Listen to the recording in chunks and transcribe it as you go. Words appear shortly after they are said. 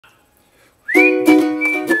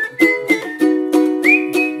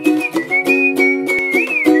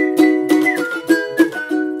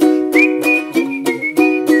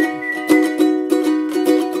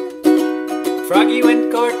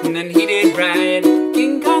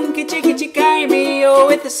Kitchie Kitchie Kitchie,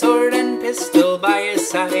 with a sword and pistol by his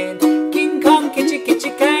side. King Kong Kitchie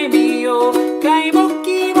Kitchie Kitchie,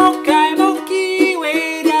 Kaimoki,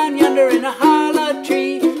 way down yonder in a hollow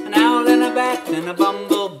tree. An owl and a bat and a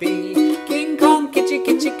bumblebee. King Kong Kitchie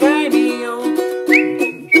Kitchie Kitchie.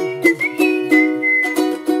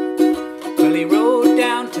 Well, he rode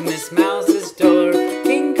down to Miss Mouse's door.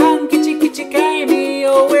 King Kong Kitchie Kitchie Kitchie,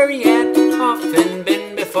 where he had often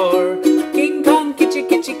been before. King Kong Kitchie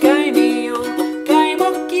Kitchie Kitchie,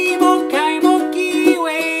 Kaimoki,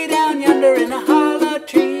 way down yonder in a hollow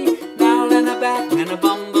tree. An owl and a bat and a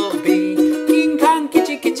bumblebee. King Kong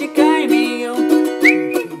Kitchie Kitchie Kitchie.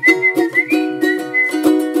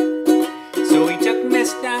 So he took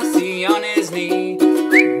Miss Mousie on his knee.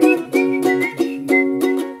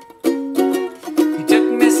 He took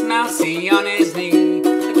Miss Mousie on his knee.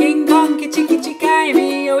 King Kong Kitchie Kitchie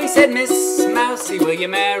Kitchie, he said, Miss Mousie, will you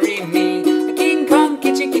marry me? King Kong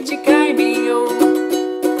Kitchie Kitchie Kitchie,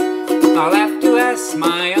 I'll have to ask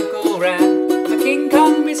my Uncle Rat. King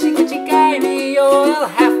Kong Kitchie Kitchie Kitchie, I'll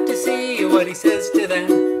have to see what he says to them.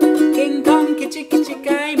 King Kong Kitchie Kitchie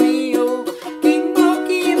Kitchie, King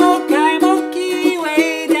Moki Moki,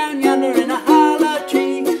 way down yonder in a hollow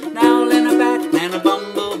tree. An owl and a bat and a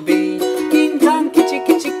bumblebee. King Kong Kitchie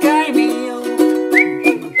Kitchie Kitchie.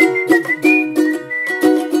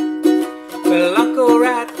 Well, Uncle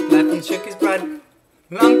Rat laughed and shook his bride.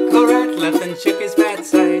 Uncle Rat laughed and shook his fat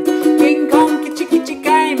side. King Kong Kitchie Kitchie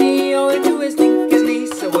Kitchie, to his think his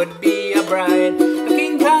niece would be a bride.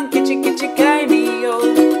 King Kong Kitchie Kitchie Kitchie.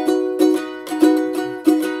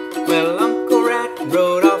 Well, Uncle Rat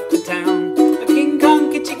rode off to town. King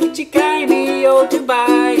Kong Kitchie Kitchie Kitchie, to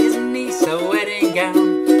buy his niece a wedding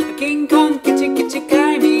gown. King Kong Kitchie Kitchie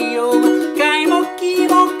Kitchie,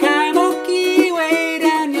 Kaimoki, way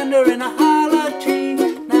down yonder in a hollow tree.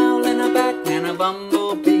 An owl and a bat and a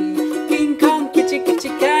bumblebee. King Kong Kitchie Kitchie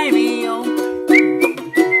Kitchie.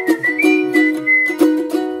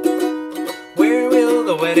 Where will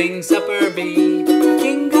the wedding supper be?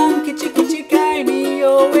 King Kong Kitchie Kitchie Kitchie,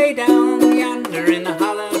 way down yonder in a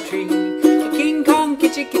hollow tree. King Kong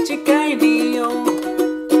Kitchie Kitchie Kitchie.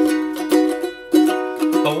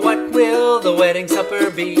 Oh, what will the wedding supper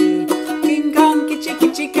be? King Kong Kitchie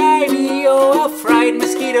Kitchie Kitchie, a fried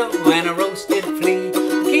mosquito and a roasted